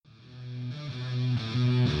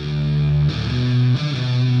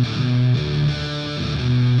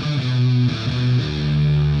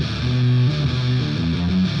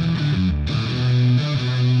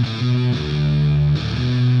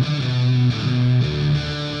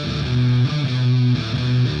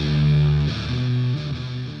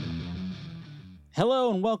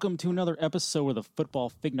welcome to another episode of the Football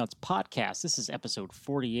Fig Nuts Podcast. This is episode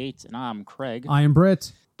 48, and I'm Craig. I am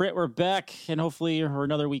Britt. Britt, we're back, and hopefully, for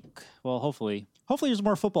another week, well, hopefully there's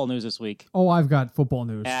more football news this week. Oh, I've got football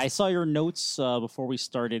news. I saw your notes before we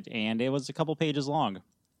started, and it was a couple pages long.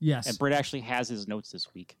 Yes. And Britt actually has his notes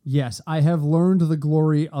this week. Yes, I have learned the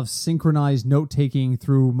glory of synchronized note-taking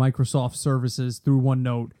through Microsoft services through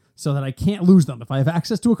OneNote so that I can't lose them. If I have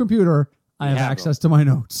access to a computer, I have access to my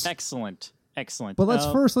notes. Excellent. But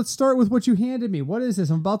let's start with what you handed me. What is this?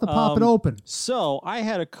 I'm about to pop it open. So I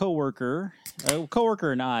had a coworker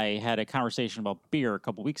and I had a conversation about beer a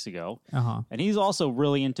couple weeks ago. And he's also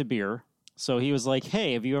really into beer. So he was like,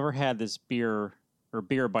 hey, have you ever had this beer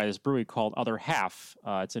by this brewery called Other Half?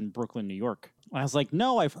 It's in Brooklyn, New York. And I was like,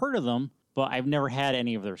 no, I've heard of them, but I've never had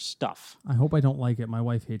any of their stuff. I hope I don't like it. My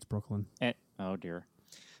wife hates Brooklyn. Oh, dear.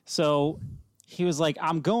 So he was like,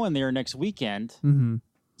 I'm going there next weekend. Mm-hmm.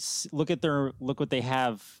 Look what they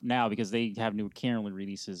have now, because they have new can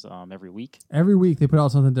releases every week. Every week they put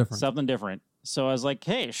out something different. So I was like,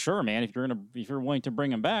 hey, sure, man, if you're willing to bring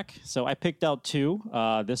them back. So I picked out two.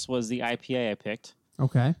 This was the IPA I picked.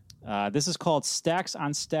 Okay. This is called Stacks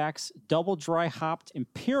on Stacks Double Dry Hopped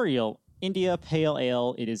Imperial India Pale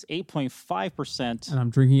Ale. It is 8.5%. And I'm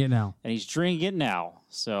drinking it now. And he's drinking it now.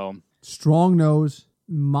 So strong nose,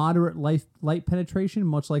 moderate light penetration,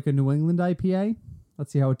 much like a New England IPA.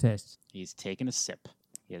 Let's see how it tastes. He's taking a sip.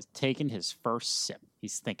 He has taken his first sip.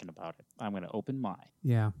 He's thinking about it. I'm going to open mine.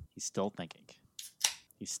 Yeah. He's still thinking.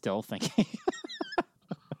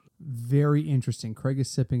 Very interesting. Craig is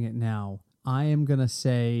sipping it now. I am going to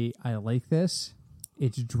say I like this.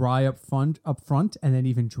 It's dry up front, and then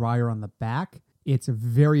even drier on the back. It's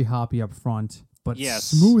very hoppy up front, but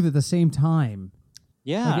smooth at the same time.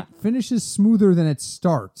 Yeah. Like it finishes smoother than it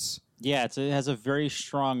starts. Yeah, it has a very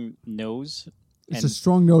strong nose. It's a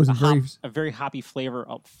strong nose and a very hoppy flavor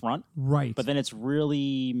up front. Right. But then it's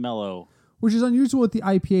really mellow. Which is unusual with the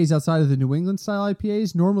IPAs outside of the New England style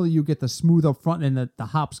IPAs. Normally you get the smooth up front and the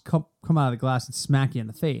hops come out of the glass and smack you in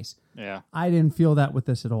the face. Yeah. I didn't feel that with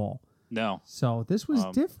this at all. No. So this was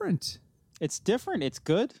different. It's different. It's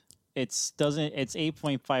good. It's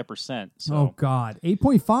 8.5%. So. Oh God.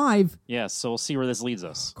 8.5? Yeah, so we'll see where this leads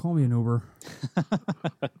us. Call me an Uber.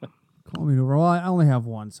 Call me an Uber. Well, I only have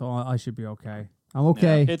one, so I should be okay. I'm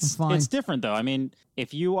okay. Yeah, I'm fine. It's different, though. I mean,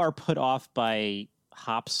 if you are put off by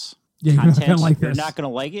hops content, you're not going to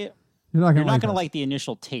like it. You're not going to like the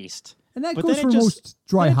initial taste. And that goes for most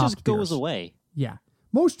dry hopped beers. It just goes away. Yeah.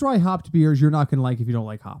 Most dry hopped beers you're not going to like if you don't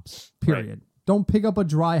like hops. Period. Right. Don't pick up a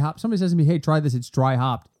dry hop. Somebody says to me, hey, try this. It's dry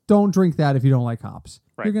hopped. Don't drink that if you don't like hops.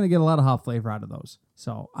 Right. You're going to get a lot of hop flavor out of those.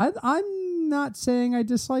 So I'm not saying I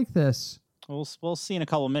dislike this. We'll see in a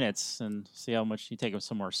couple of minutes and see how much you take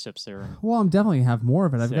some more sips there. Well, I'm definitely gonna have more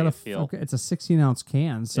of it. I've got it's a 16-ounce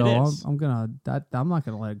can, so I'm not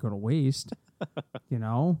gonna let it go to waste. You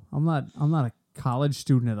know, I'm not a college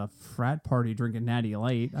student at a frat party drinking Natty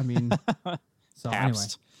Light. I mean, so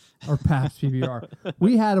Pabst. Anyway, or Pabst PBR.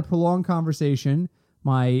 We had a prolonged conversation.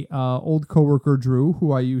 My old coworker Drew,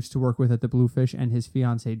 who I used to work with at the Bluefish, and his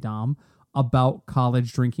fiance Dom, about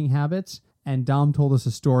college drinking habits. And Dom told us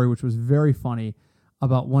a story which was very funny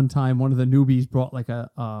about one time one of the newbies brought like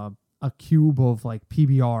a cube of like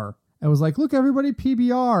PBR. It was like, look, everybody,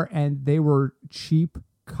 PBR. And they were cheap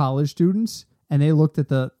college students. And they looked at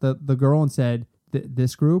the girl and said,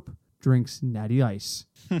 this group drinks Natty Ice.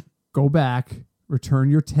 Go back, return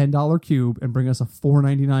your $10 cube, and bring us a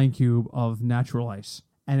 $4.99 cube of natural ice.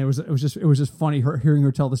 And it was just funny hearing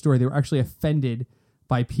her tell the story. They were actually offended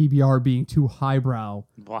by PBR being too highbrow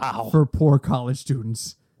for poor college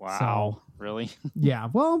students. Wow. So, really? Yeah.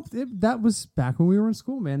 Well, that was back when we were in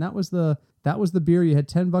school, man. That was the beer. You had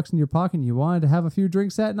 $10 in your pocket and you wanted to have a few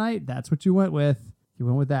drinks that night. That's what you went with. You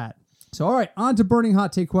went with that. So, all right, on to burning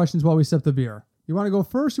hot take questions while we sip the beer. You want to go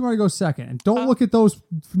first? You want to go second? And don't look at those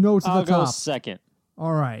notes at the top. I'll go second.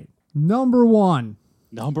 All right. Number one.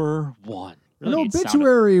 Really an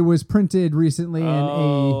obituary was printed recently in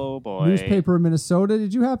a newspaper in Minnesota.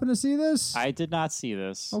 Did you happen to see this? I did not see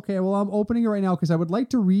this. Okay, well, I'm opening it right now because I would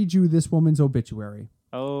like to read you this woman's obituary.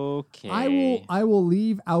 Okay. I will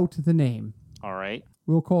leave out the name. All right.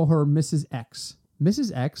 We'll call her Mrs. X.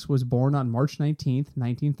 Mrs. X was born on March 19th,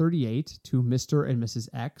 1938 to Mr. and Mrs.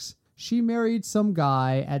 X. She married some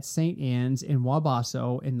guy at St. Anne's in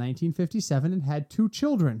Wabasso in 1957 and had 2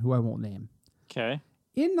 children who I won't name. Okay.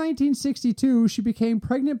 In 1962, she became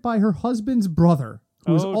pregnant by her husband's brother,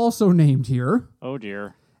 who is also named here. Oh,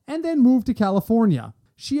 dear. And then moved to California.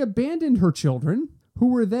 She abandoned her children, who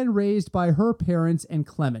were then raised by her parents and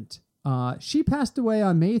Clement. She passed away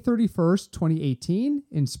on May 31st, 2018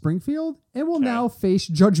 in Springfield and will now face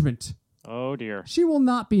judgment. Oh, dear. She will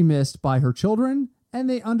not be missed by her children, and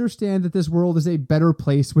they understand that this world is a better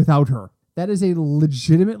place without her. That is a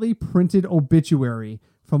legitimately printed obituary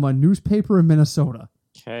from a newspaper in Minnesota.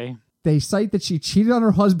 Okay. They cite that she cheated on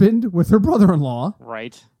her husband with her brother-in-law.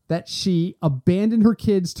 Right. That she abandoned her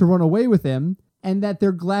kids to run away with him, and that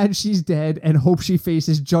they're glad she's dead and hope she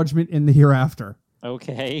faces judgment in the hereafter.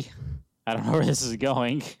 Okay. I don't know where this is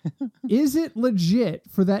going. Is it legit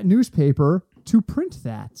for that newspaper to print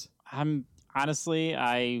that? Honestly,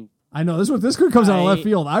 I know this comes out of left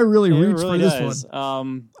field. I really reached for this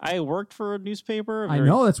one. I worked for a newspaper. I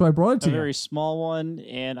know, that's why I brought it to you. A very small one,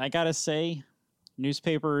 and I gotta say,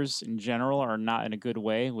 newspapers in general are not in a good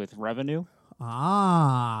way with revenue.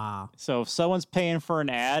 So if someone's paying for an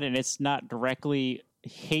ad and it's not directly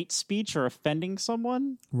hate speech or offending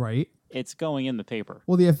someone, right, it's going in the paper.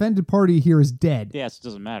 Well, the offended party here is dead. Yes, it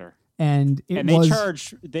doesn't matter. And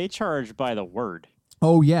they charge by the word.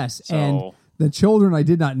 Oh, yes. So, and the children I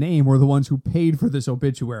did not name were the ones who paid for this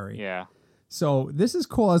obituary. Yeah. So this has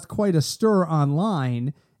caused quite a stir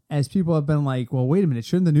online as people have been like, well, wait a minute.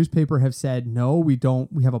 Shouldn't the newspaper have said, no, we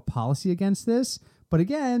have a policy against this? But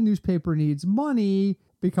again, newspaper needs money,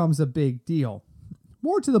 becomes a big deal.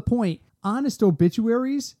 More to the point, honest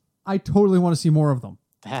obituaries, I totally want to see more of them.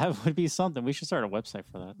 That would be something. We should start a website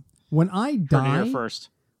for that. When I die... first.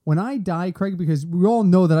 When I die, Craig, because we all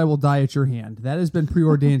know that I will die at your hand. That has been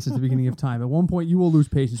preordained since the beginning of time. At one point, you will lose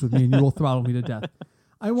patience with me and you will throttle me to death.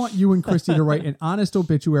 I want you and Christy to write an honest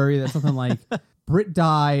obituary that's something like, Britt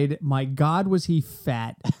died. My God, was he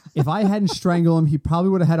fat. If I hadn't strangled him, he probably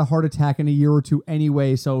would have had a heart attack in a year or two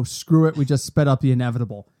anyway, so screw it. We just sped up the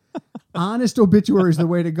inevitable. Honest obituary is the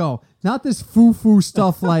way to go. Not this foo-foo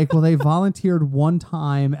stuff like, well, they volunteered one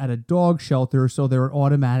time at a dog shelter, so they're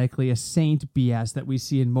automatically a saint BS that we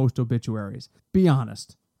see in most obituaries. Be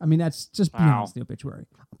honest. I mean, that's just be honest in the obituary.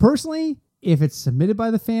 Personally, if it's submitted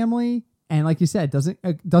by the family, and like you said, doesn't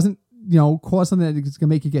cause something that's going to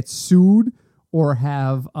make you get sued or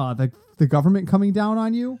have the government coming down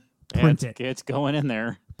on you, print it. It's going in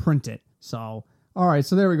there. Print it. So... All right,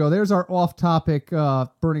 so there we go. There's our off-topic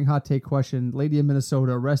burning hot take question. Lady of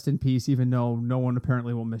Minnesota, rest in peace, even though no one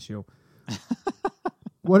apparently will miss you.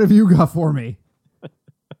 What have you got for me?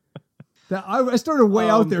 I started way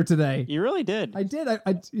out there today. You really did. I did. I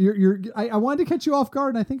wanted to catch you off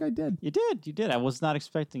guard, and I think I did. You did. I was not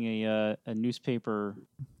expecting a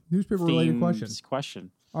newspaper-related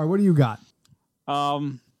question. All right, what do you got?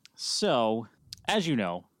 So, as you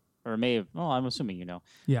know, or may have, I'm assuming you know.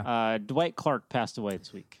 Yeah. Dwight Clark passed away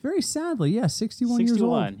this week. Very sadly, 61 years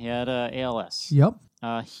old. 61. He had ALS. Yep.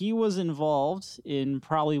 He was involved in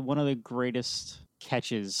probably one of the greatest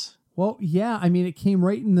catches. Well, yeah. I mean, it came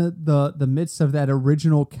right in the midst of that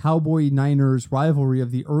original Cowboy-Niners rivalry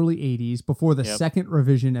of the early 80s before the second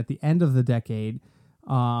revision at the end of the decade.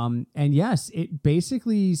 And yes, it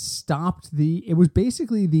basically it was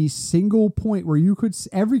basically the single point where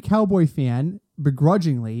every Cowboy fan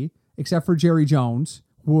begrudgingly, except for Jerry Jones,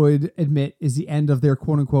 would admit is the end of their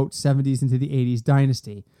quote-unquote 70s into the 80s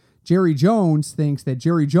dynasty. Jerry Jones thinks that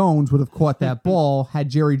Jerry Jones would have caught that ball had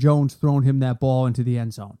Jerry Jones thrown him that ball into the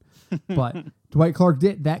end zone. But Dwight Clark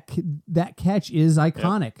did. That catch is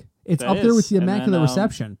iconic. Yep. It's up there with the Immaculate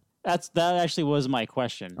Reception. That actually was my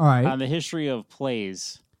question. All right. On the history of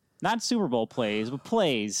plays. Not Super Bowl plays, but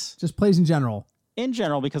plays. Just plays in general. In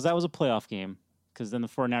general, because that was a playoff game. Because then the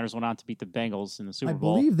 49ers went on to beat the Bengals in the Super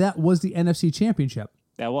Bowl. I believe that was the NFC Championship.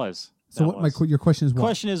 That was. So your question is what? The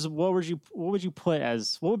question is, what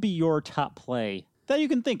would be your top play that you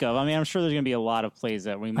can think of? I mean, I'm sure there's going to be a lot of plays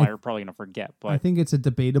that we are probably going to forget. But I think it's a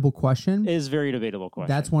debatable question. It is a very debatable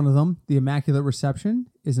question. That's one of them. The Immaculate Reception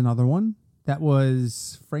is another one. That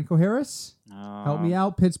was Franco Harris. Help me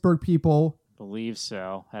out, Pittsburgh people. Believe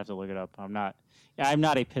so. I have to look it up. I'm not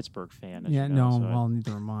a Pittsburgh fan.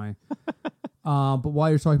 Neither am I. But while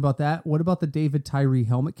you're talking about that, what about the David Tyree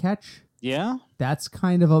helmet catch? Yeah. That's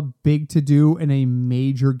kind of a big to-do in a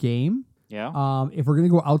major game. Yeah. If we're going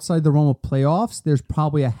to go outside the realm of playoffs, there's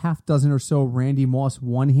probably a half dozen or so Randy Moss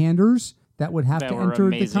one-handers that would have to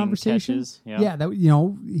enter the conversation. Catches. Yeah.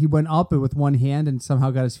 He went up with one hand and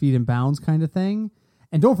somehow got his feet in bounds kind of thing.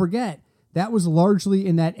 And don't forget, that was largely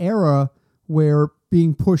in that era where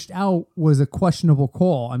being pushed out was a questionable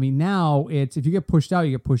call. I mean, now it's if you get pushed out,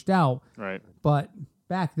 you get pushed out. Right. But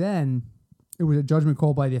back then, it was a judgment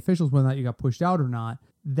call by the officials whether or not you got pushed out or not.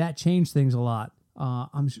 That changed things a lot.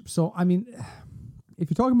 If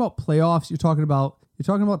you're talking about playoffs, you're talking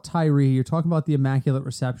about Tyree, you're talking about the Immaculate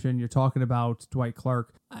Reception, you're talking about Dwight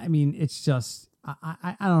Clark. I mean, it's just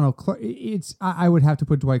I don't know. I would have to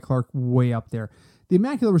put Dwight Clark way up there. The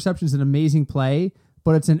Immaculate Reception is an amazing play,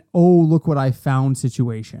 but it's an look what I found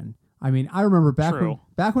situation. I mean, I remember back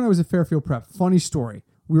when I was at Fairfield Prep. Funny story.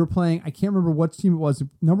 We were playing. I can't remember what team it was.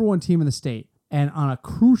 Number 1 team in the state, and on a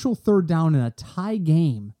crucial 3rd down in a tie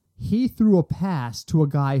game, he threw a pass to a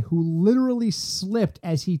guy who literally slipped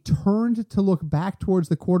as he turned to look back towards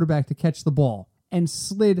the quarterback to catch the ball and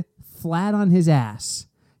slid flat on his ass.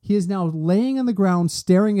 He is now laying on the ground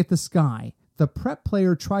staring at the sky. The prep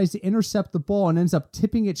player tries to intercept the ball and ends up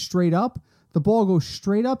tipping it straight up. The ball goes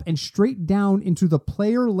straight up and straight down into the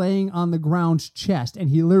player laying on the ground's chest, and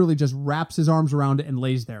he literally just wraps his arms around it and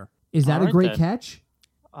lays there. Is that a great catch?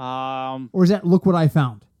 Or is that look what I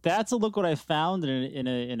found? That's a look what I found in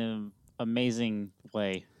an amazing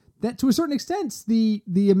way. That to a certain extent, the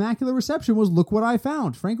Immaculate Reception was look what I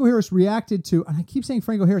found. Franco Harris reacted to, and I keep saying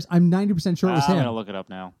Franco Harris, I'm 90% sure it was him. I'm going to look it up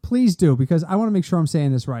now. Please do, because I want to make sure I'm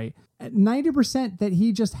saying this right. At 90% that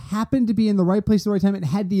he just happened to be in the right place at the right time and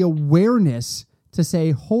had the awareness to say,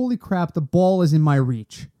 holy crap, the ball is in my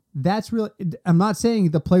reach. That's really, I'm not saying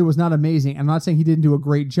the play was not amazing. I'm not saying he didn't do a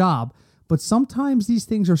great job, but sometimes these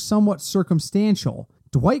things are somewhat circumstantial.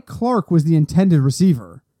 Dwight Clark was the intended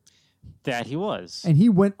receiver. That he was. And he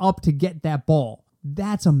went up to get that ball.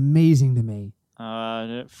 That's amazing to me.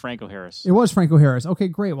 Franco Harris. It was Franco Harris. Okay,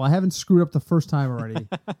 great. Well, I haven't screwed up the first time already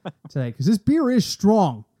today because this beer is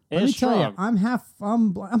strong. Let me tell you,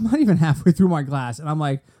 I'm not even halfway through my glass, and I'm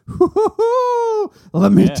like,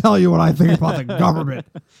 let me tell you what I think about the government.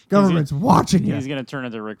 Government's watching you. He's going to turn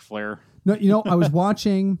into Ric Flair. No, I was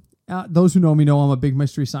watching. Those who know me know I'm a big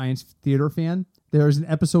Mystery Science Theater fan. There's an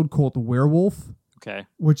episode called The Werewolf. Okay.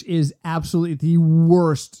 Which is absolutely the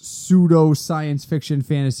worst pseudo science fiction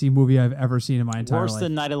fantasy movie I've ever seen in my entire life. Worse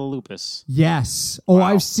than Night of the Lupus. Yes. Oh, wow.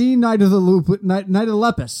 I've seen Night of the Lepus. Night of the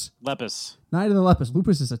Lepus. Night of the Lepus.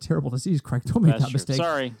 Lupus is a terrible disease, Craig. Don't make that mistake.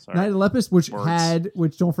 Sorry. Night of the Lepus, which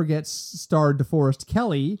don't forget, starred DeForest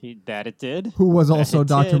Kelly. It did. Who was also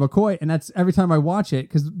Dr. McCoy. And that's every time I watch it,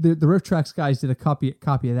 because the Riff Tracks guys did a copy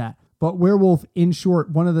of that. But Werewolf, in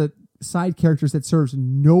short, one of the side characters that serves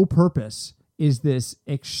no purpose is this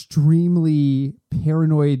extremely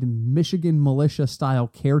paranoid Michigan militia-style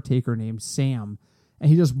caretaker named Sam.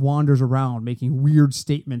 And he just wanders around making weird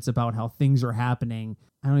statements about how things are happening.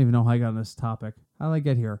 I don't even know how I got on this topic. How did I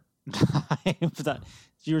get here?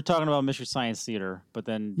 You were talking about Mystery Science Theater, but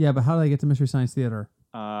then... Yeah, but how did I get to Mystery Science Theater?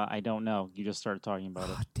 I don't know. You just started talking about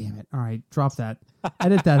it. Damn it. All right, drop that.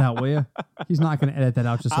 Edit that out, will you? He's not going to edit that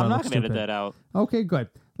out. I'm not going to edit that out. Okay, good.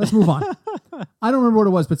 Let's move on. I don't remember what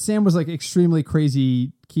it was, but Sam was like extremely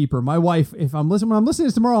crazy keeper. My wife, when I'm listening to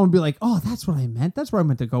this tomorrow, I'm going to be like, oh, that's what I meant. That's where I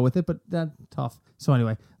meant to go with it, but that's tough. So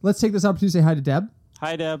anyway, let's take this opportunity to say hi to Deb.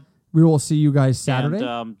 Hi, Deb. We will see you guys Saturday.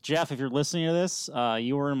 And Jeff, if you're listening to this,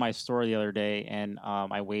 you were in my store the other day, and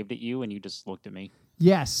I waved at you, and you just looked at me.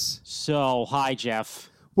 Yes. So, hi, Jeff.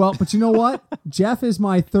 Well, but you know what? Jeff is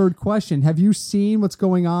my third question. Have you seen what's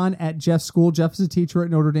going on at Jeff's school? Jeff is a teacher at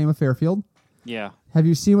Notre Dame of Fairfield. Yeah. Have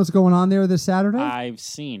you seen what's going on there this Saturday? I've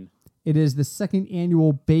seen. It is the second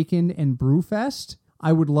annual Bacon and Brew Fest.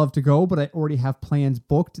 I would love to go, but I already have plans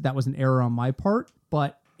booked. That was an error on my part.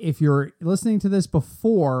 But if you're listening to this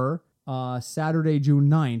before Saturday, June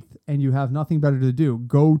 9th, and you have nothing better to do,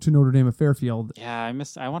 go to Notre Dame of Fairfield. Yeah,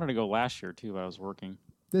 I wanted to go last year, too, but I was working.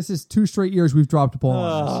 This is 2 straight years we've dropped a ball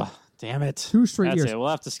on this. Damn it. 2 straight years. It. We'll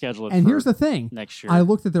have to schedule it and here's the thing. Next year. I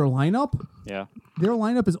looked at their lineup. Yeah. Their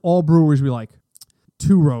lineup is all breweries we like.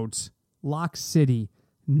 Two Roads, Lock City,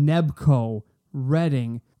 Nebco,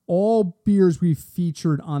 Reading, all beers we've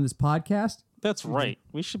featured on this podcast. That's right.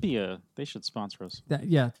 We should be they should sponsor us.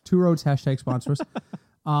 Two Roads # sponsor us.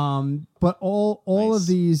 But all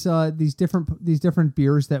nice. Of these different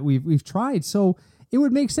beers that we've tried. So it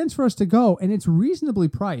would make sense for us to go, and it's reasonably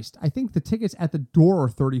priced. I think the tickets at the door are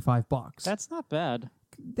 $35. That's not bad.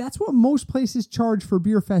 That's what most places charge for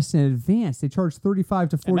beer fests in advance. They charge $35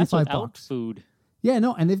 to $45. And that's without food. Yeah,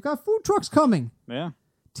 no, and they've got food trucks coming. Yeah.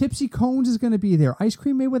 Tipsy Cones is going to be there. Ice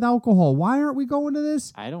cream made with alcohol. Why aren't we going to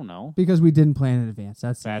this? I don't know. Because we didn't plan in advance.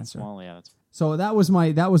 That's the answer. Well, yeah. So that was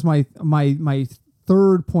my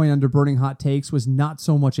third point under Burning Hot Takes was not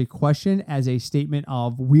so much a question as a statement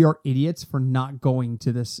of we are idiots for not going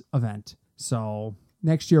to this event. So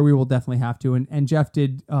next year we will definitely have to. And Jeff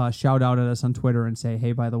did shout out at us on Twitter and say,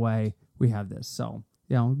 hey, by the way, we have this. So,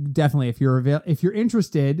 definitely if you're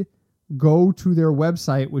interested, go to their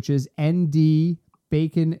website, which is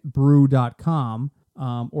ndbaconbrew.com,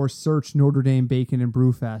 or search Notre Dame Bacon and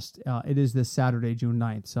Brew Fest. It is this Saturday, June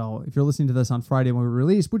 9th. So if you're listening to this on Friday when we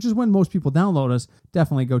release, which is when most people download us,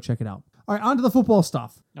 definitely go check it out. All right, on to the football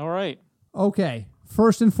stuff. All right. Okay,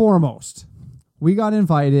 first and foremost, we got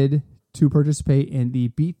invited to participate in the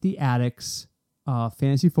Beat the Addicts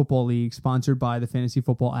Fantasy Football League, sponsored by the Fantasy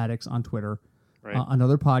Football Addicts on Twitter. Right.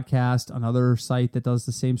 Another podcast, another site that does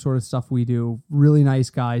the same sort of stuff we do. Really nice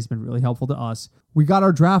guys, been really helpful to us. We got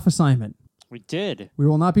our draft assignment. We did. We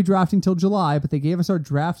will not be drafting till July, but they gave us our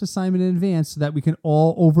draft assignment in advance so that we can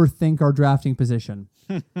all overthink our drafting position.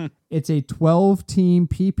 It's a 12-team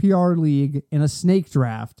PPR league in a snake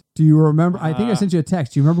draft. Do you remember? I think I sent you a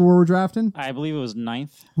text. Do you remember where we're drafting? I believe it was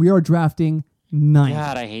 9th. We are drafting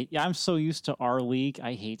 9th. God, I'm so used to our league.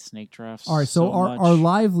 I hate snake drafts. All right, so our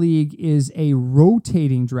live league is a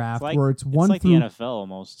rotating draft where it's one like through... the NFL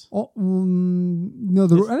almost. Oh, no,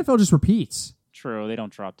 the NFL just repeats. True, they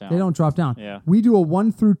don't drop down. They don't drop down. Yeah. We do a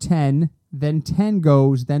 1 through 10, then 10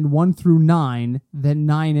 goes, then 1 through 9, then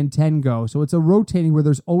 9 and 10 go. So it's a rotating where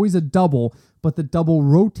there's always a double, but the double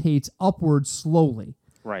rotates upwards slowly.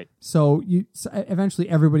 Right. So eventually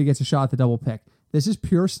everybody gets a shot at the double pick. This is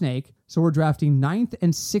pure snake, so we're drafting 9th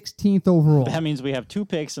and 16th overall. That means we have 2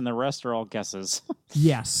 picks and the rest are all guesses.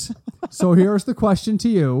 Yes. So here's the question to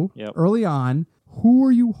you early on. Who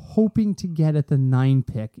are you hoping to get at the 9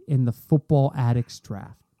 pick in the Football Addicts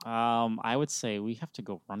draft? I would say we have to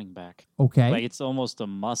go running back. Okay. Like it's almost a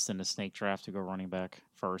must in a snake draft to go running back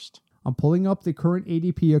first. I'm pulling up the current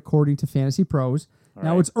ADP according to Fantasy Pros.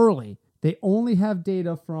 Now it's early. They only have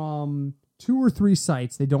data from 2 or 3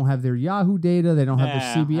 sites. They don't have their Yahoo data. They don't have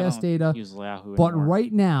their CBS data. Use Yahoo but anymore.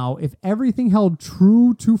 Right now, if everything held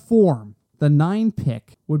true to form, the 9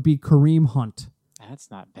 pick would be Kareem Hunt.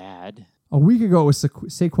 That's not bad. A week ago it was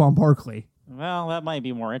Saquon Barkley. Well, that might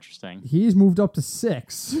be more interesting. He's moved up to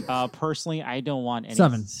 6. Personally, I don't want any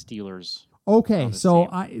 7 Steelers. Okay, so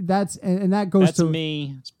that goes to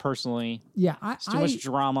me personally. Yeah, it's too much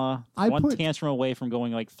drama. One tantrum away from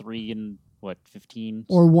going like 3 and 15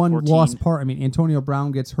 or 1 14. lost part. I mean, Antonio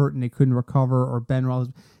Brown gets hurt and they couldn't recover, or Ben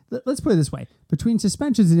Roethlisberger. Let's put it this way: between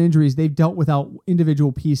suspensions and injuries, they've dealt without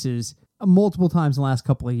individual pieces multiple times in the last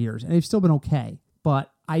couple of years, and they've still been okay. But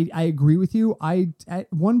I agree with you.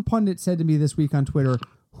 One pundit said to me this week on Twitter,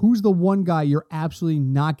 "Who's the one guy you're absolutely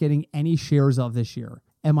not getting any shares of this year?"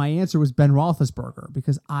 And my answer was Ben Roethlisberger,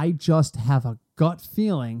 because I just have a gut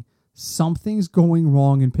feeling something's going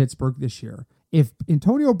wrong in Pittsburgh this year. If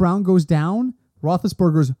Antonio Brown goes down,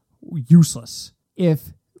 Roethlisberger's useless.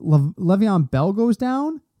 If Le'Veon Bell goes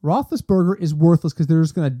down, Roethlisberger is worthless because they're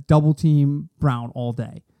just going to double team Brown all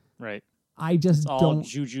day. Right. I just it's all don't.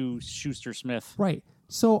 Juju Schuster-Smith. Right.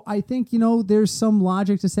 So I think, there's some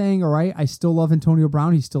logic to saying, all right, I still love Antonio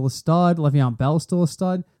Brown. He's still a stud. Le'Veon Bell's still a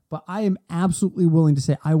stud. But I am absolutely willing to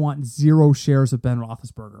say I want 0 shares of Ben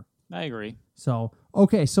Roethlisberger. I agree. So,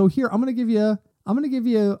 okay. So here, I'm going to give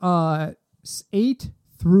you 8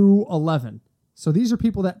 through 11. So these are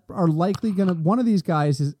people that are likely going to, one of these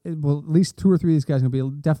guys is, well, at least 2 or 3 of these guys are going to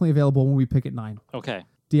be definitely available when we pick at 9. Okay.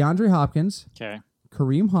 DeAndre Hopkins. Okay.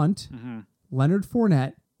 Kareem Hunt. Leonard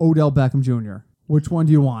Fournette. Odell Beckham Jr. Which one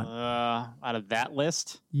do you want? Out of that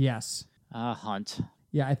list? Yes. Hunt.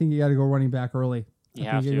 Yeah, I think you got to go running back early. You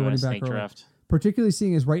have to in a snake draft. Particularly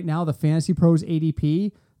seeing as right now the Fantasy Pros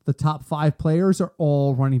ADP, the top 5 players are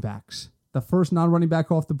all running backs. The first non-running back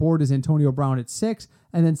off the board is Antonio Brown at 6,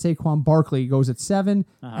 and then Saquon Barkley goes at 7,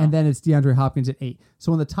 and then it's DeAndre Hopkins at 8.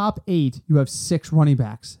 So in the top 8, you have 6 running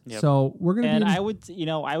backs. Yep. So we're going to And I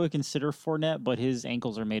would consider Fournette, but his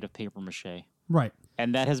ankles are made of paper mache. Right.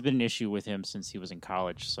 And that has been an issue with him since he was in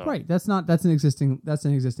college. So right. That's an existing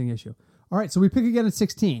issue. All right, so we pick again at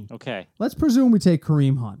 16. Okay. Let's presume we take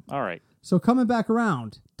Kareem Hunt. All right. So coming back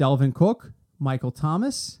around, Delvin Cook, Michael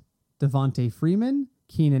Thomas, Devontae Freeman,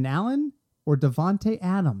 Keenan Allen, or Devontae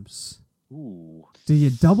Adams. Ooh. Do you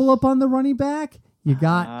double up on the running back? You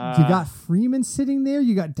got Freeman sitting there.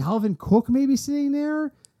 You got Dalvin Cook maybe sitting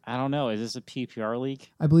there. I don't know. Is this a PPR league?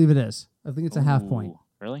 I believe it is. I think it's a half point.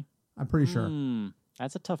 Really? I'm pretty sure.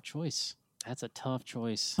 That's a tough choice.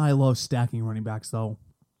 I love stacking running backs, though.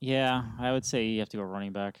 Yeah, I would say you have to go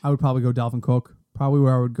running back. I would probably go Dalvin Cook. Probably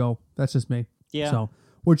where I would go. That's just me. Yeah. So,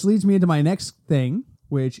 which leads me into my next thing,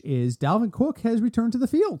 which is Dalvin Cook has returned to the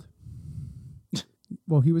field.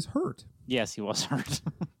 Well, he was hurt. Yes, he was hurt.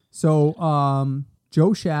 So,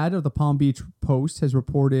 Joe Shad of the Palm Beach Post has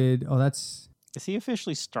reported. Is he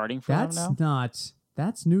officially starting for him now?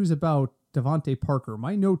 That's news about Devontae Parker.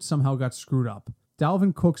 My notes somehow got screwed up.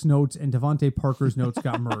 Dalvin Cook's notes and Devontae Parker's notes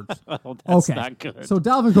got merged. That's not good. So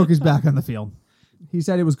Dalvin Cook is back on the field. He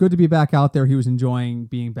said it was good to be back out there. He was enjoying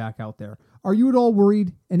being back out there. Are you at all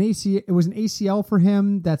worried? It was an ACL for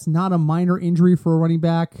him. That's not a minor injury for a running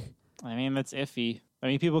back. I mean, that's iffy. I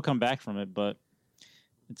mean, people come back from it, but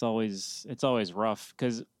it's always rough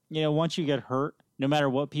because once you get hurt, no matter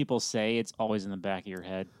what people say, it's always in the back of your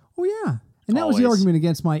head. Oh, yeah. And that was the argument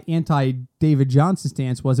against my anti-David Johnson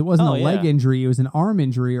stance it wasn't a leg injury, it was an arm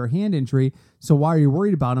injury or hand injury. So why are you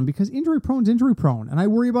worried about him? Because injury prone is injury prone. And I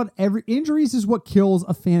worry about injuries is what kills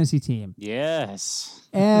a fantasy team. Yes.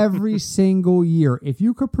 Every single year. If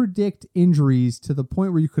you could predict injuries to the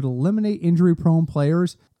point where you could eliminate injury prone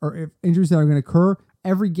players or if injuries that are going to occur,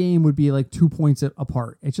 every game would be like 2 points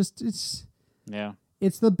apart.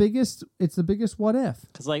 It's the biggest what if.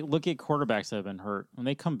 Because, look at quarterbacks that have been hurt. When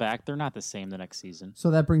they come back, they're not the same the next season. So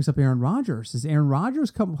that brings up Aaron Rodgers. Is Aaron Rodgers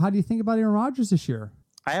come? How do you think about Aaron Rodgers this year?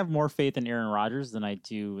 I have more faith in Aaron Rodgers than I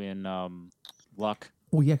do in Luck.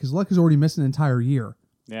 Well, yeah, because Luck has already missed an entire year.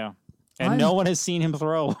 Yeah. And no one has seen him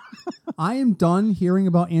throw. I am done hearing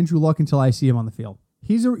about Andrew Luck until I see him on the field.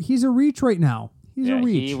 He's a reach right now. He's a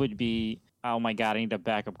reach. He would be, oh, my God, I need a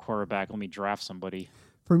backup quarterback. Let me draft somebody.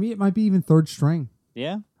 For me, it might be even third string.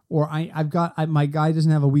 Yeah. Or my guy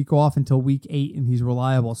doesn't have a week off until week 8 and he's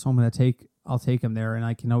reliable, so I'll take him there and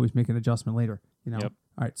I can always make an adjustment later. Yep. All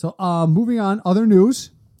right. So moving on, other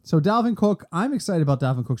news. So Dalvin Cook, I'm excited about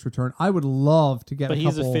Dalvin Cook's return. I would love to get But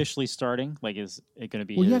he's officially starting? Is it going to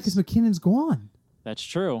be yeah, because McKinnon's gone. That's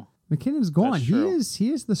true. McKinnon's gone. He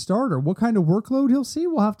is the starter. What kind of workload he'll see,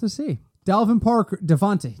 we'll have to see. Devontae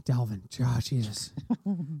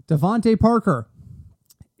Parker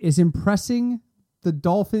is impressing the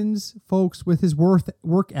Dolphins folks with his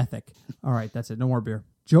work ethic. All right, that's it. No more beer.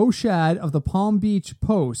 Joe Shad of the Palm Beach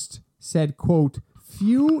Post said, quote,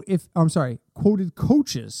 quoted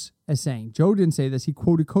coaches as saying, Joe didn't say this, he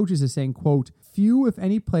quoted coaches as saying, quote, few, if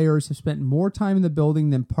any, players have spent more time in the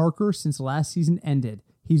building than Parker since last season ended.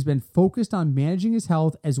 He's been focused on managing his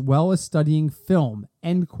health as well as studying film,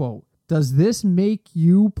 end quote. Does this make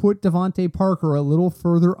you put Devontae Parker a little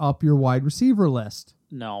further up your wide receiver list?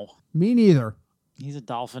 No. Me neither. He's a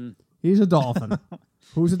Dolphin. He's a Dolphin.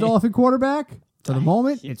 Who's a Dolphin quarterback? For the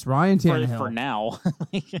moment, it's Ryan Tannehill. For now.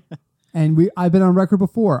 And I've been on record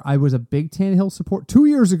before. I was a big Tannehill support. 2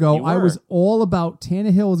 years ago, I was all about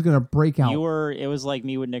Tannehill is going to break out. It was like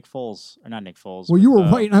me with Nick Foles. Or not Nick Foles. Well, you were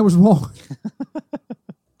right and I was wrong.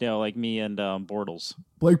 Like me and Bortles.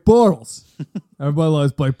 Blake Bortles. Everybody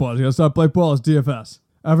loves Blake Bortles. You got to start Blake Bortles DFS.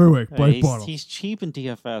 Every week, Blake Bortles. He's cheap in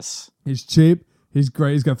DFS. He's cheap. He's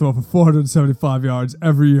great. He's got to throw for 475 yards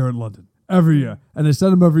every year in London. Every year. And they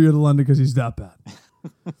send him every year to London because he's that bad.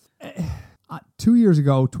 2 years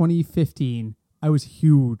ago, 2015, I was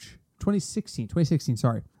huge. 2016,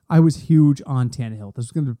 sorry. I was huge on Tannehill. This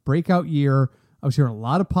was going to be a breakout year. I was hearing a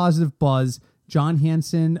lot of positive buzz. John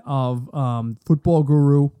Hansen of Football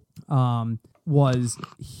Guru was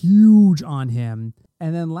huge on him.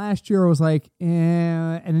 And then last year I was like,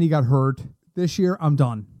 and then he got hurt. This year, I'm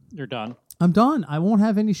done. You're done. I'm done. I won't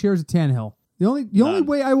have any shares of Tannehill. The only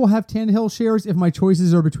way I will have Tannehill shares if my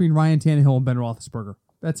choices are between Ryan Tannehill and Ben Roethlisberger.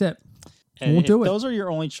 That's it. And if those are your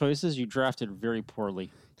only choices, you drafted very poorly.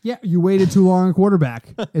 Yeah, you waited too long on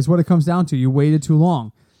quarterback is what it comes down to. You waited too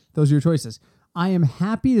long. Those are your choices. I am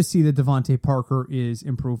happy to see that Devontae Parker is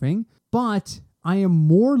improving, but I am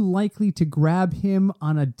more likely to grab him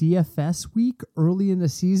on a DFS week early in the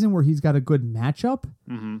season where he's got a good matchup,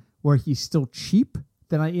 where he's still cheap,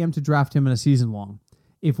 than I am to draft him in a season long.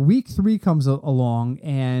 If week 3 comes along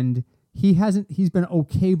and he's been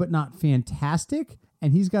okay but not fantastic,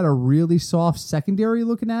 and he's got a really soft secondary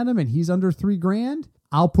looking at him and he's under $3,000,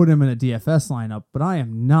 I'll put him in a DFS lineup, but I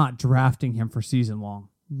am not drafting him for season long.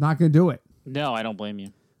 Not going to do it. No, I don't blame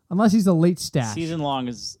you. Unless he's a late stash. Season long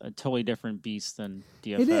is a totally different beast than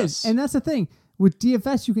DFS. It is, and that's the thing. With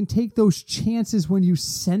DFS, you can take those chances when you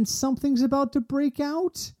sense something's about to break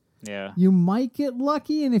out. Yeah. You might get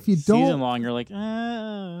lucky, and if you don't... Season long, you're like,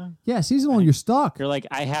 Yeah, season long, you're stuck. You're like,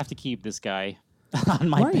 I have to keep this guy on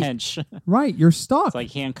my bench. Right, you're stuck. It's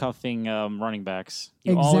like handcuffing running backs.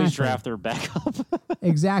 You always draft their backup.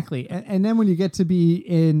 Exactly. And then when you get to be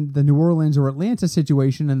in the New Orleans or Atlanta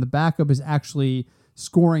situation and the backup is actually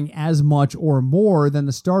scoring as much or more than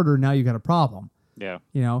the starter, now you got a problem. Yeah.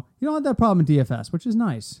 You don't have that problem in DFS, which is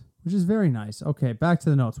nice, which is very nice. Okay, back to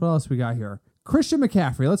the notes. What else we got here? Christian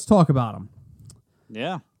McCaffrey. Let's talk about him.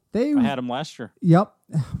 Yeah. I had him last year. Yep.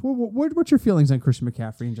 What's your feelings on Christian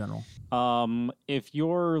McCaffrey in general? If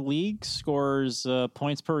your league scores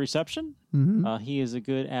points per reception, he is a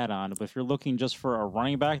good add-on. But if you're looking just for a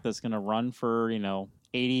running back that's going to run for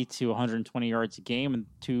 80 to 120 yards a game and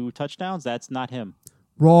 2 touchdowns, that's not him.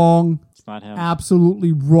 Wrong. It's not him.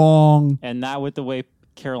 Absolutely wrong. And not with the way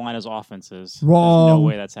Carolina's offense is. Wrong. There's no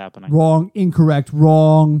way that's happening. Wrong. Incorrect.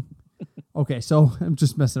 Wrong. Okay, so I'm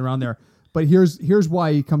just messing around there. But here's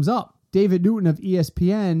why he comes up. David Newton of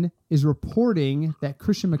ESPN is reporting that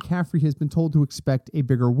Christian McCaffrey has been told to expect a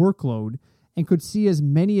bigger workload and could see as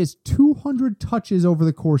many as 200 touches over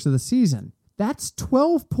the course of the season. That's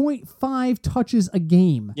 12.5 touches a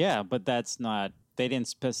game. Yeah, but that's not... They didn't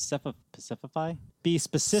specify? Be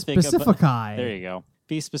specific. There you go.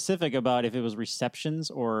 Be specific about if it was receptions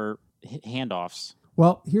or handoffs.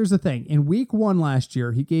 Well, here's the thing. In week 1 last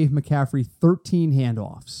year, he gave McCaffrey 13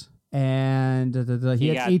 handoffs. And he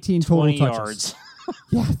had 18 total touches. Yards.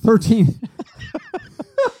 Yeah, 13.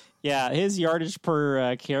 Yeah, his yardage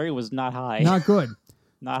per carry was not high. Not good.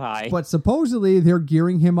 Not high. But supposedly they're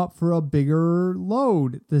gearing him up for a bigger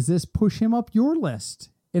load. Does this push him up your list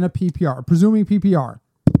in a PPR? Presuming PPR.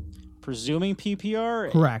 Presuming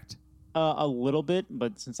PPR? Correct. A little bit,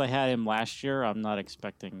 but since I had him last year, I'm not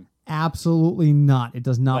expecting... Absolutely not. It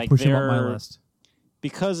does not push him up my list.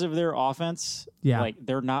 Because of their offense,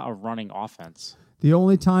 they're not a running offense. The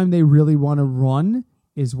only time they really want to run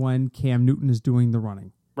is when Cam Newton is doing the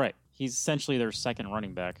running. Right. He's essentially their second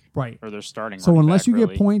running back. Right. Or their starting so running unless back, you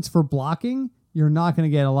get points for blocking, you're not going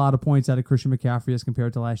to get a lot of points out of Christian McCaffrey as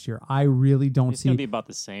compared to last year. I really don't see... It's going to be about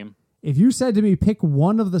the same. If you said to me, pick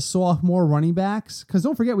one of the sophomore running backs, because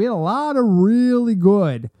don't forget, we had a lot of really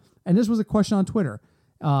good, and this was a question on Twitter,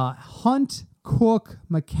 Hunt, Cook,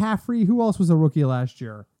 McCaffrey, who else was a rookie last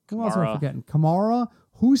year? Who else am I forgetting? Kamara.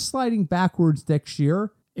 Who's sliding backwards next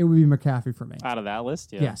year? It would be McCaffrey for me. Out of that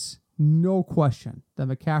list, yeah. Yes, no question that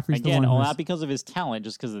McCaffrey's the one. Again, not because of his talent,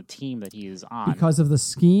 just because of the team that he is on. Because of the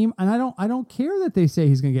scheme, and I don't care that they say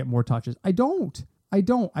he's going to get more touches. I don't.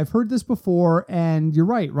 I've heard this before, and you're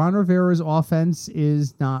right. Ron Rivera's offense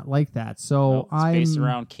is not like that. So it's based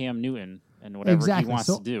around Cam Newton and whatever he wants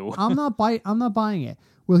to do. I'm not buying it.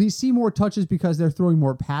 Will he see more touches because they're throwing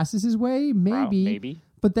more passes his way? Maybe.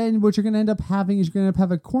 But then what you're going to end up having is you're going to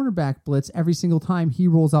have a cornerback blitz every single time he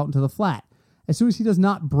rolls out into the flat. As soon as he does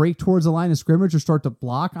not break towards the line of scrimmage or start to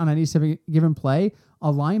block on any given play,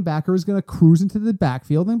 a linebacker is going to cruise into the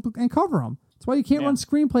backfield and cover him. That's why you can't run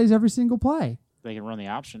screenplays every single play. They can run the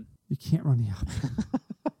option. You can't run the option.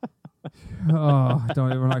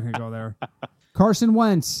 We're not going to go there. Carson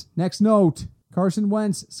Wentz, next note. Carson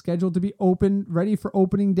Wentz scheduled to be ready for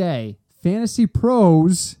opening day. Fantasy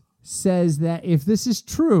Pros says that if this is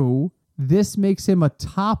true, this makes him a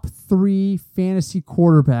top 3 fantasy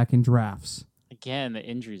quarterback in drafts. Again, the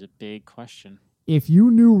injury is a big question. If you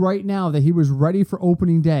knew right now that he was ready for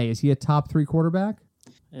opening day, is he a top 3 quarterback?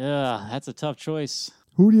 Yeah, that's a tough choice.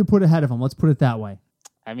 Who do you put ahead of him? Let's put it that way.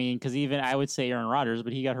 I mean, because even I would say Aaron Rodgers,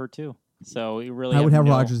 but he got hurt too. So you really I would have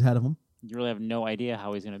Rodgers ahead of him. You really have no idea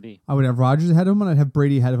how he's going to be. I would have Rodgers ahead of him, and I'd have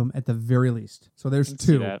Brady ahead of him at the very least. So there's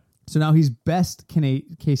 2. So now he's best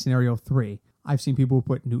case scenario 3. I've seen people who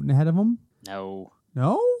put Newton ahead of him. No?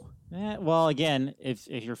 Well, again, if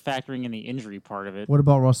you're factoring in the injury part of it. What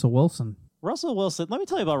about Russell Wilson? Let me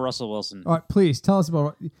tell you about Russell Wilson. All right, please tell us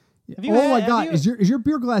about. Is your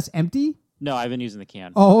beer glass empty? No, I've been using the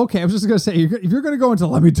can. Oh, okay. I was just going to say, if you're going to go into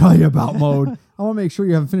let me tell you about mode, I want to make sure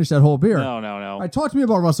you haven't finished that whole beer. No. All right, talk to me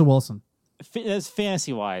about Russell Wilson. That's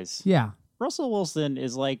fantasy-wise. Yeah. Russell Wilson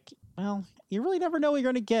is like, well, you really never know what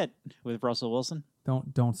you're going to get with Russell Wilson.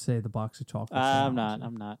 Don't say the box of chocolates. I'm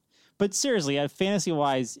not. But seriously,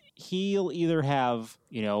 fantasy-wise, he'll either have,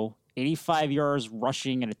 85 yards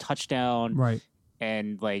rushing and a touchdown. Right.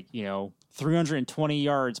 And 320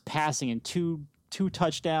 yards passing and two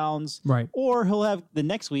touchdowns. Right. Or he'll have the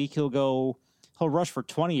next week he'll rush for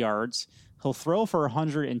 20 yards. He'll throw for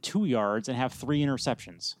 102 yards and have 3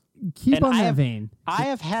 interceptions. Keep on that vein. I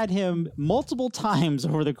have had him multiple times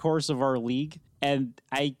over the course of our league, and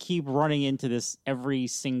I keep running into this every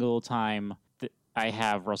single time that I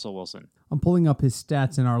have Russell Wilson. I'm pulling up his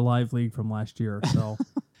stats in our live league from last year. So,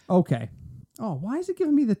 okay. Oh, why is it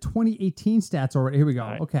giving me the 2018 stats already? Here we go.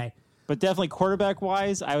 Right. Okay. But definitely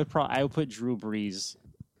quarterback-wise, I would put Drew Brees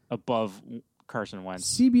above Carson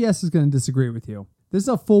Wentz. CBS is going to disagree with you. This is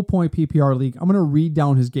a full-point PPR league. I'm going to read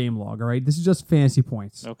down his game log, all right? This is just fantasy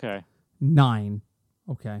points. Okay. 9.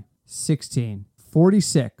 Okay. 16.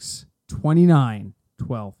 46. 29.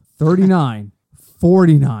 12. 39.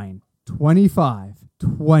 49. 25.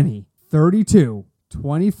 20. 32.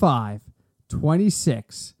 25.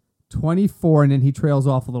 26. 24. And then he trails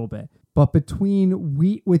off a little bit. But between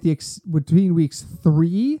weeks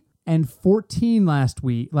 3 and 14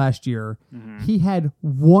 last year, he had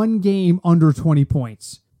 1 game under 20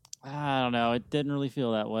 points. I don't know. It didn't really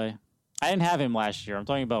feel that way. I didn't have him last year. I'm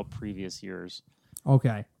talking about previous years.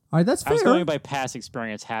 Okay. All right, that's fair. I was going by past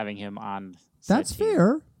experience having him on. That's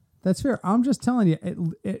fair. That's fair. I'm just telling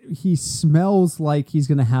you, he smells like he's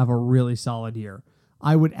going to have a really solid year.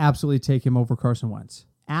 I would absolutely take him over Carson Wentz.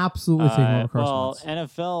 absolutely taking over Carson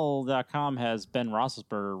Wentz. NFL.com has Ben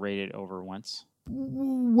Roethlisberger rated over Wentz.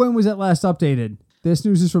 When was that last updated? This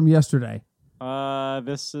news is from yesterday.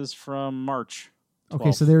 This is from March 12th.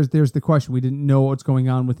 Okay, so there's the question. We didn't know what's going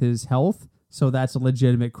on with his health, so that's a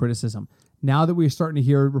legitimate criticism. Now that we're starting to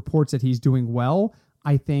hear reports that he's doing well,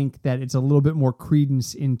 I think that it's a little bit more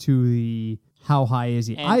credence into the how high is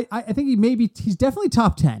he. I think he's definitely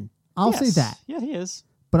top 10. I'll say that. Yeah, he is.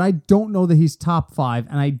 But I don't know that he's top 5,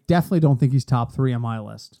 and I definitely don't think he's top 3 on my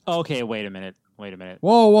list. Okay, wait a minute.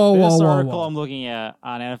 Whoa. This article I'm looking at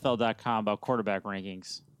on NFL.com about quarterback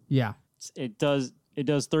rankings. Yeah. It does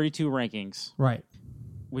 32 rankings. Right.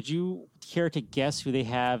 Would you care to guess who they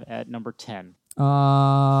have at number 10?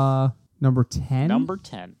 Number 10? Number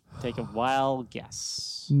 10. Take a wild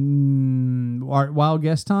guess. Wild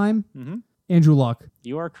guess time? Mm-hmm. Andrew Luck.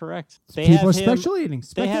 You are correct. People are speculating.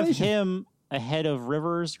 They have him ahead of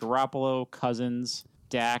Rivers, Garoppolo, Cousins,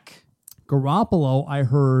 Dak. Garoppolo, I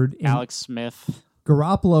heard. Alex Smith.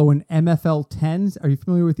 Garoppolo in MFL 10s. Are you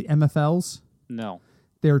familiar with the MFLs? No.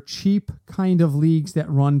 They're cheap kind of leagues that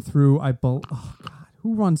run through, oh God,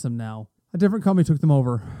 who runs them now? A different company took them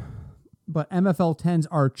over. But MFL 10s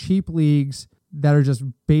are cheap leagues that are just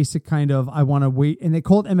basic kind of, I want to wait. And they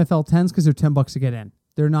call it MFL 10s because they're $10 to get in.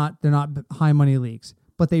 They're not high money leagues,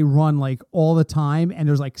 but they run like all the time, and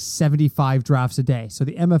there's like 75 drafts a day. So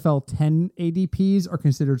the MFL 10 ADPs are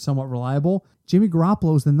considered somewhat reliable. Jimmy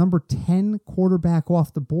Garoppolo is the number 10 quarterback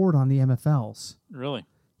off the board on the MFLs. Really?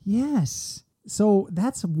 Yes. So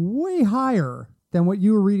that's way higher than what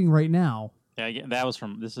you were reading right now. Yeah,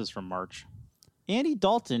 this is from March. Andy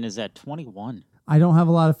Dalton is at 21. I don't have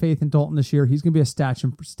a lot of faith in Dalton this year. He's going to be a stash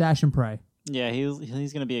and pray. Yeah, he's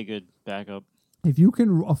going to be a good backup. If you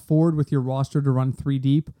can afford with your roster to run 3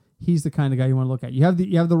 deep, he's the kind of guy you want to look at. You have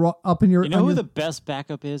the up in your. You know who the best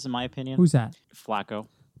backup is, in my opinion? Who's that? Flacco.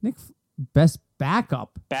 Best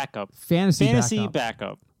backup. Fantasy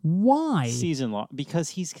backup. Why? Season long, because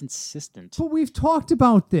he's consistent. But we've talked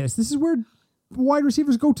about this. This is where wide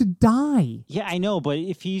receivers go to die. Yeah, I know, but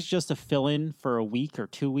if he's just a fill-in for a week or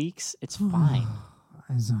 2 weeks, it's fine.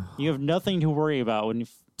 You have nothing to worry about when you.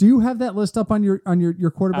 Do you have that list up on your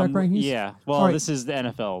quarterback rankings? Yeah. Well, This is the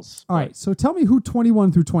NFL's. All right. So tell me who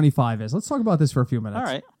 21 through 25 is. Let's talk about this for a few minutes. All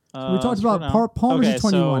right. So we talked about Palmer's at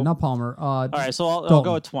 21, not Palmer. All right. So I'll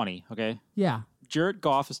go at 20. Okay. Yeah. Jared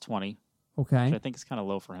Goff is 20. Okay. Which I think is kind of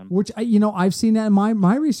low for him. Which I've seen that in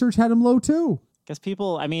my research had him low too. Guess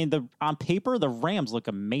people. I mean, on paper the Rams look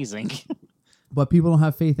amazing. But people don't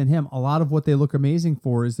have faith in him. A lot of what they look amazing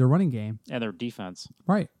for is their running game and their defense.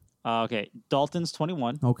 Right. Okay, Dalton's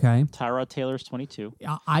 21. Okay. Tyrod Taylor's 22.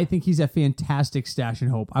 I think he's a fantastic stash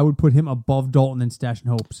and hope. I would put him above Dalton in stash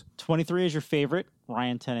and hopes. 23 is your favorite,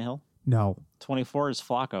 Ryan Tannehill. No. 24 is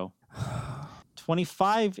Flacco.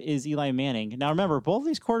 25 is Eli Manning. Now remember, both of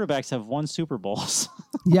these quarterbacks have won Super Bowls.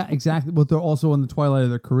 Yeah, exactly. But they're also in the twilight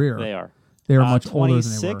of their career. They are. They are much older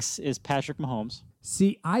than they were. 26 is Patrick Mahomes.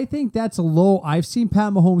 See, I think that's a low. I've seen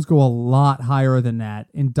Pat Mahomes go a lot higher than that.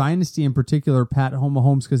 In Dynasty in particular, Pat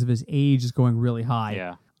Mahomes, because of his age, is going really high.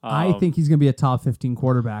 Yeah. I think he's going to be a top 15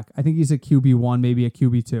 quarterback. I think he's a QB1, maybe a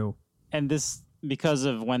QB2. And this, because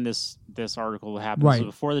of when this article happened, right. So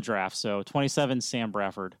before the draft. So 27, Sam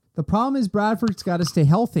Bradford. The problem is Bradford's got to stay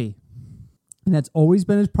healthy. And that's always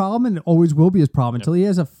been his problem, and it always will be his problem until he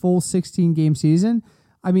has a full 16-game season.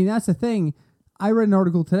 I mean, that's the thing. I read an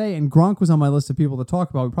article today, and Gronk was on my list of people to talk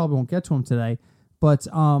about. We probably won't get to him today. But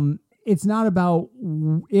it's not about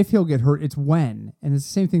if he'll get hurt, it's when. And it's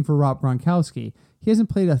the same thing for Rob Gronkowski. He hasn't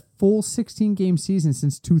played a full 16-game season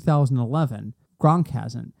since 2011. Gronk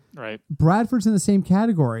hasn't. Right. Bradford's in the same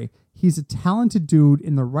category. He's a talented dude.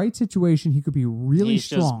 In the right situation, he could be really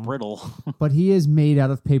strong. He's just brittle. But he is made out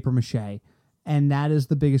of paper mache. And that is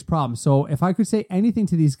the biggest problem. So if I could say anything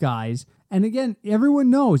to these guys, and again,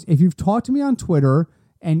 everyone knows, if you've talked to me on Twitter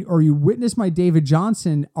or you witnessed my David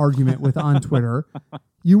Johnson argument on Twitter,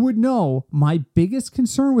 you would know my biggest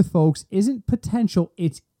concern with folks isn't potential,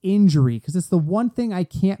 it's injury, because it's the one thing I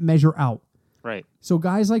can't measure out. Right. So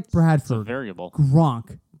guys like Bradford, it's a variable.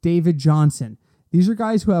 Gronk, David Johnson, these are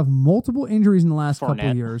guys who have multiple injuries in the last couple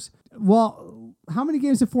of years. Well, how many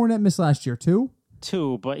games did Fournette miss last year? 2?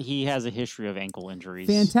 2, but he has a history of ankle injuries.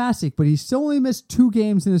 Fantastic, but he still only missed 2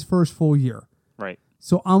 games in his first full year. Right.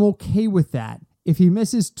 So I'm okay with that. If he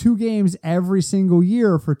misses 2 games every single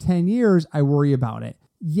year for 10 years, I worry about it.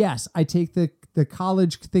 Yes, I take the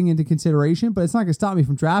college thing into consideration, but it's not going to stop me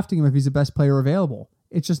from drafting him if he's the best player available.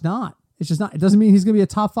 It's just not. It doesn't mean he's going to be a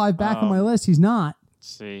top 5 back on my list. He's not. Let's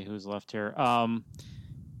see who's left here.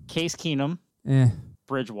 Case Keenum. Eh.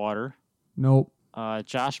 Bridgewater. Nope.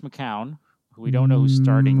 Josh McCown, We don't know who's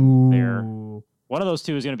starting there. One of those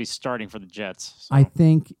two is going to be starting for the Jets. So. I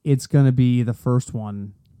think it's going to be the first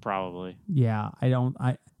one. Probably. Yeah,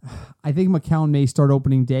 I think McCown may start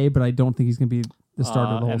opening day, but I don't think he's going to be the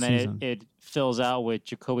starter of the whole season. And then it fills out with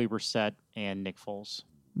Jacoby Brissett and Nick Foles.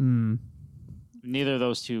 Neither of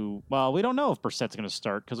those two. Well, we don't know if Brissett's going to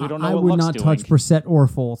start because we don't know what Luck's doing. I would not touch Brissett or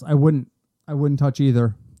Foles. I wouldn't touch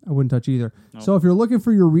either. Nope. So if you're looking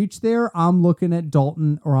for your reach there, I'm looking at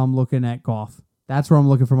Dalton or I'm looking at Goff. That's where I'm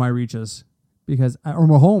looking for my reaches or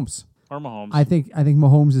Mahomes. I think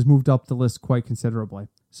Mahomes has moved up the list quite considerably.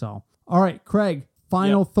 So, all right, Craig,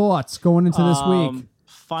 final thoughts going into this week.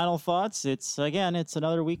 Final thoughts. It's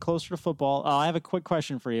another week closer to football. I have a quick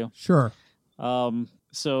question for you. Sure.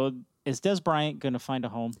 So is Des Bryant going to find a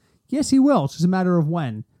home? Yes, he will. It's just a matter of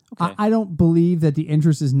when. Okay. I don't believe that the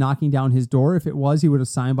interest is knocking down his door. If it was, he would have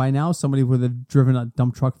signed by now. Somebody would have driven a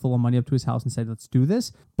dump truck full of money up to his house and said, let's do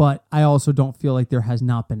this. But I also don't feel like there has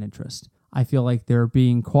not been interest. I feel like they're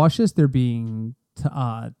being cautious. They're being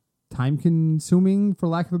time-consuming, for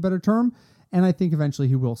lack of a better term. And I think eventually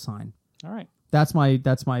he will sign. All right. That's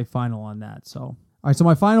my final on that. So, all right. So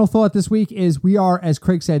my final thought this week is we are, as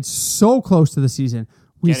Craig said, so close to the season.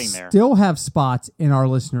 We still have spots in our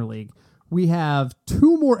listener league. We have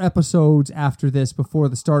 2 more episodes after this before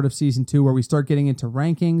the start of season 2, where we start getting into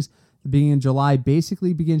rankings. The beginning of July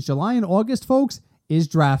basically begins. July and August, folks, is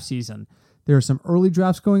draft season. There are some early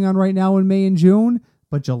drafts going on right now in May and June,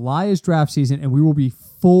 but July is draft season, and we will be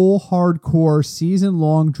full hardcore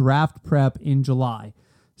season-long draft prep in July.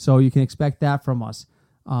 So you can expect that from us.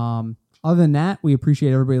 Other than that, we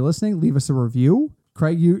appreciate everybody listening. Leave us a review.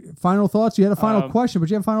 Craig, final thoughts? You had a final question, but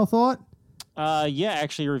you have a final thought?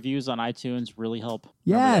 Actually, reviews on iTunes really help.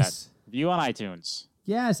 Yes. Review on iTunes.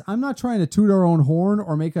 Yes, I'm not trying to toot our own horn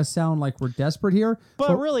or make us sound like we're desperate here.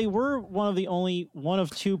 But really, we're one of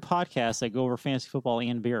 2 podcasts that go over fantasy football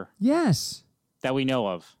and beer. Yes. That we know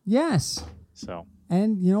of. Yes. So.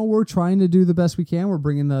 And, we're trying to do the best we can. We're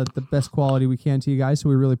bringing the best quality we can to you guys, so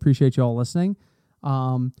we really appreciate you all listening.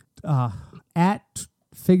 At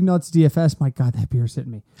Fignuts DFS, my God, that beer's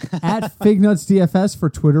hitting me. At Fignuts DFS for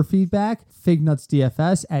Twitter feedback,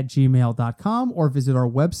 fignutsdfs@gmail.com, or visit our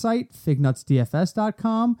website,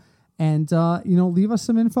 fignutsdfs.com, and, leave us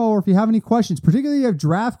some info, or if you have any questions, particularly if you have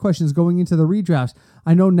draft questions going into the redrafts.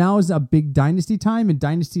 I know now is a big Dynasty time, and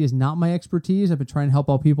Dynasty is not my expertise. I've been trying to help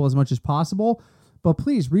out people as much as possible, but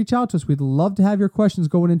please reach out to us. We'd love to have your questions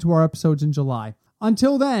going into our episodes in July.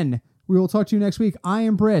 Until then, we will talk to you next week. I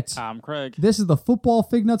am Britt. I'm Craig. This is the Football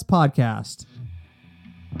Fig Nuts Podcast.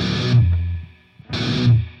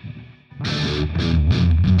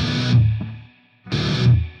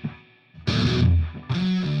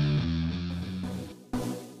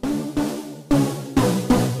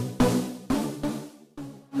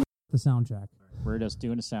 The sound check. We're just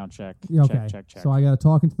doing a sound check. Okay. Check. So I got to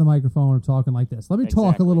talk into the microphone. I'm talking like this. Let me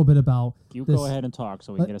talk a little bit about You go ahead and talk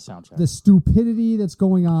so we can get a sound check. The stupidity that's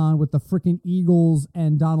going on with the freaking Eagles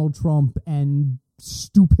and Donald Trump and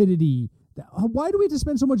stupidity. Why do we have to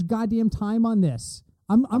spend so much goddamn time on this?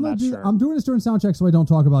 I'm doing this during sound check so I don't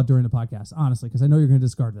talk about it during the podcast, honestly, because I know you're going to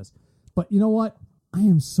discard this. But you know what? I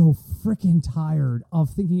am so freaking tired of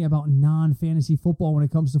thinking about non-fantasy football when it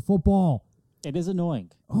comes to football. It is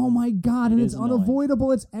annoying. Oh, my God, and it's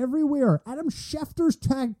unavoidable. It's everywhere. Adam Schefter's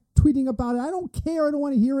tweeting about it. I don't care. I don't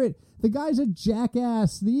want to hear it. The guy's a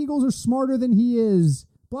jackass. The Eagles are smarter than he is.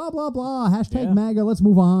 Blah, blah, blah. Hashtag MAGA. Let's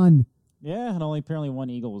move on. Yeah, and apparently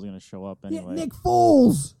one Eagle was going to show up anyway. Yeah, Nick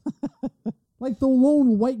Foles! Like the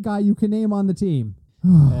lone white guy you can name on the team.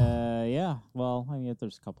 Yeah. Well, I mean,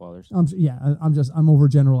 there's a couple others. I'm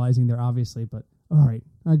overgeneralizing there, obviously, but all right.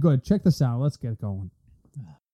 All right, good. Check this out. Let's get going.